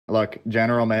Look,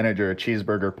 General Manager,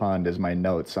 Cheeseburger Pond is my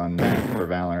notes on for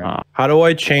Valorant. How do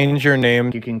I change your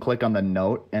name? You can click on the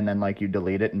note and then like you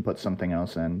delete it and put something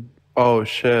else in. Oh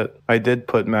shit! I did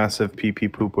put massive PP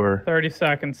pooper. 30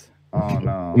 seconds. Oh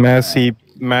no. Massive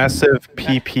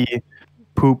PP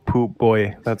poop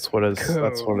boy. That's what it is.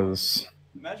 That's what it is.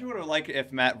 Imagine what it would like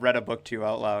if Matt read a book to you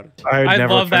out loud. I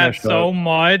love that so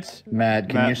much. Matt,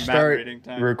 can you start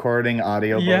recording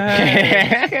audiobooks?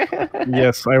 Yeah.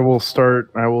 Yes, I will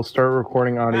start. I will start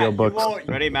recording audiobooks.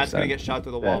 Ready? Matt's gonna get shot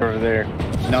through the wall. Over there.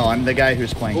 No, I'm the guy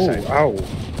who's playing. Oh, ow!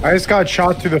 I just got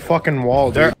shot through the fucking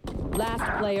wall, dude.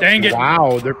 Last player. Dang it!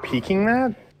 Wow, they're peeking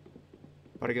that.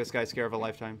 About to get this guy scare of a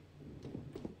lifetime.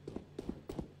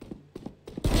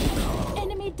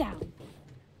 Enemy down.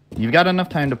 You've got enough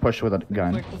time to push with a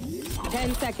gun.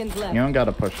 10 seconds left. You don't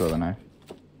gotta push with a knife.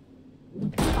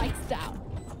 Spikes down.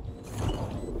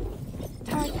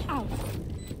 Turret out.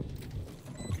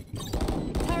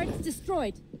 Turrets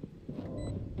destroyed.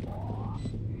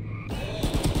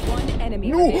 One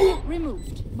enemy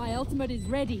removed. My ultimate is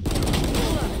ready.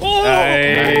 Oh!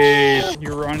 Nice.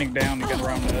 You're running down to get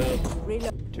around the hood.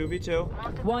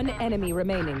 2v2. One enemy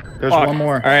remaining. There's one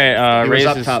more. All right, Raze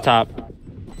up is top. top.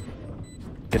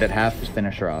 Get it half, just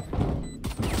finish her off.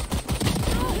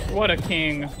 What a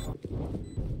king.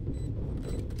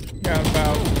 Got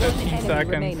about 15 seconds.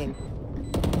 Remaining.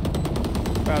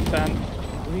 About 10.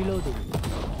 Reloading.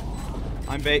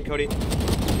 I'm bait, Kody.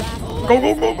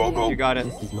 Go. You got it.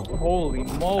 Holy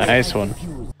moly. Nice one.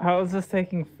 How is this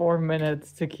taking 4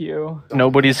 minutes to queue?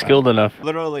 Nobody's skilled enough.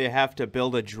 Literally have to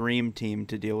build a dream team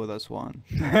to deal with us, Juan.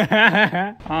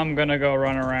 I'm gonna go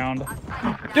run around.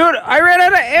 Dude, I ran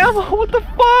out of ammo. What the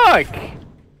fuck?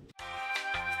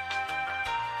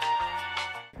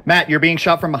 Matt, you're being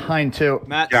shot from behind too.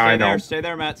 Matt, Yeah, I stay know. there. Stay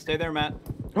there, Matt. Stay there, Matt.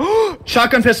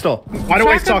 Shotgun pistol. Why do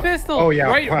I Shotgun suck? pistol. Oh yeah.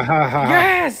 Right.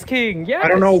 Yes, king. Yes. I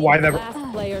don't know why they're.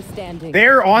 Last player standing.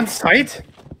 They're on site.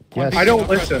 Yes. I don't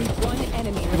listen. One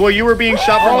enemy. Well, you were being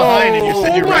shot from behind and you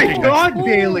said you Oh my recognized. god,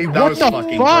 Bailey! That What was the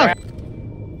fucking fuck?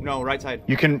 No, right side.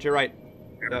 You can. To your right.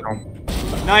 Yep.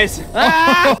 Nice.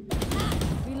 I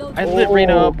Reloading. lit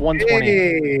Reyna up 120.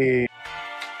 Hey.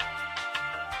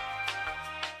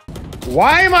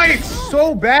 Why am I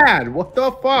so bad? What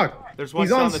the fuck? There's one He's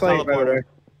still on on the site, by the way.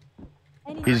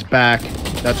 teleporter. He's back.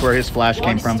 That's where his flash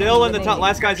came from. Still in the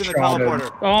last guy's in the Shot him.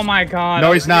 teleporter. Oh my god.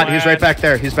 No, he's not. He's right back. back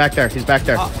there. He's back there. He's back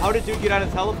there. How did dude get out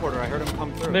of the teleporter? I heard him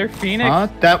come through. They're Phoenix. Huh?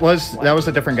 That was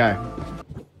a different guy.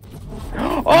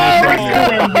 Oh my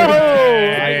god!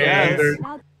 Yes.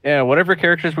 Yeah, whatever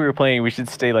characters we were playing, we should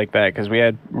stay like that because we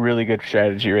had really good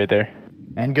strategy right there.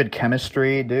 And good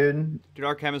chemistry, dude. Dude,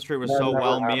 our chemistry was so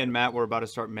well. Me and Matt were about to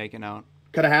start making out.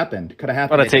 Could have happened. Could have I'm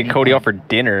happened. about to take Kody out for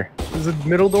dinner. Is the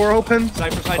middle door open?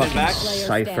 Cypher side and Fucking back.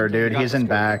 Cypher, dude. He's in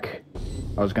back.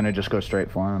 I was gonna just go straight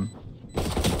for him.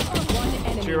 One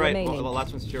enemy To your right. remaining. The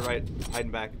last one's to your right.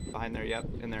 Hiding back. Behind there. Yep.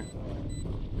 In there.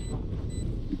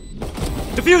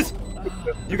 Defuse!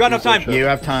 You got enough time. You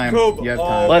have time. Coop. You have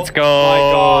time. Let's go.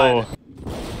 Oh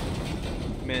my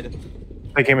god. Mid.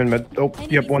 I came in mid. Oh,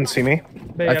 yep, one see me.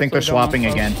 I think they're swapping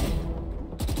again.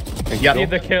 Need Yep.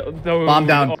 the kill. Bomb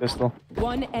down. Pistol.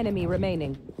 One enemy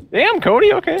remaining. Damn,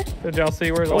 Kody, okay. Did y'all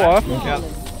see where's Go left? off.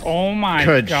 Yep. Oh my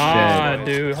Good god, shit.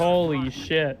 dude. Holy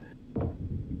shit.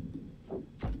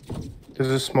 There's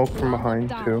a smoke from behind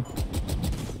too.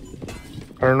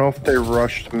 I don't know if they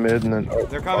rushed mid and then. Oh,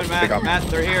 They're coming, they Matt. got me. Matt,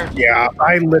 they're here. Yeah,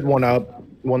 I lit one up.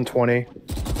 120.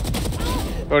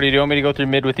 Kody, do you want me to go through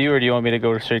mid with you or do you want me to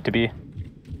go straight to B?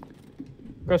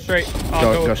 Go straight.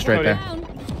 Go straight there.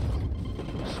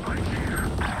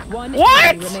 One What?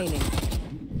 enemy remaining.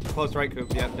 Close right,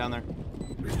 Coop. Yep, down there.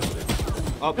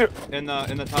 Up in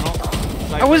the tunnel.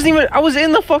 I was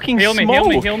in the fucking Heal me, smoke. heal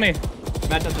me, heal me.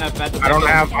 Matt doesn't have. Matt doesn't I don't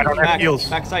have back, heals.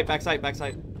 Back sight.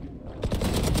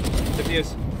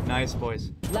 Defuse. Nice,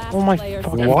 boys. Last Oh my player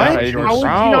fucking standing. What? God, How is you're he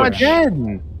sound. not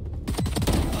dead?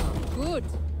 Good.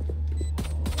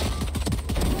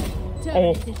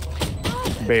 Oh.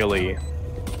 Bailey.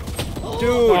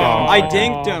 Dude, I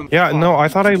dinked him. Yeah, no, I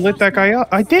thought I lit that guy up.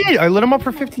 I did. I lit him up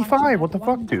for 55. What the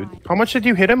fuck, dude? How much did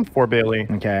you hit him for, Bailey?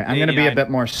 Okay, I'm gonna be a 89. bit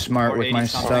more smart Or with my 80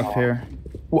 stuff something. here.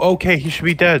 Well, okay, he should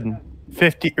be dead.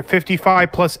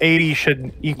 55 plus 80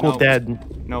 should equal No.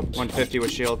 dead. Nope, 150 with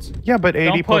shields. Yeah, but 80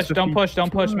 Don't plus push, don't 50 push,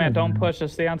 don't push, man. Don't push.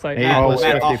 Just stay on site. 80 Matt, plus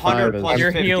Matt, 55 100 is... plus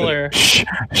Your 50. healer.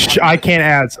 Shh, I can't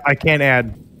add. I can't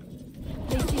add.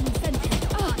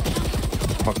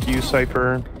 Fuck you,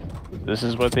 Cypher. This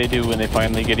is what they do when they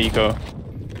finally get eco.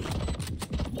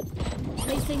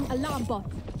 Placing alarm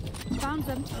bot. Found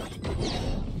them.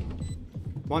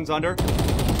 One's under.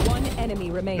 One One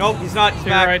enemy remaining. Nope, he's not. He's To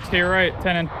your back. right, to your right,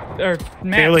 Tennon. Or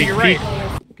Matt, Bailey, to your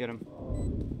right. Get him.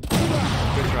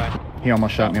 Good try. He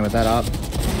almost shot me with that op.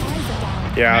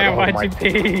 Yeah. Man, oh why'd my-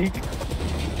 you peek?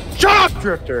 Shock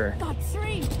drifter. Got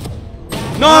 3.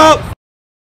 No!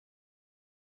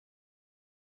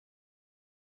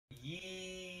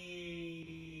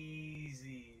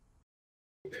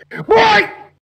 What?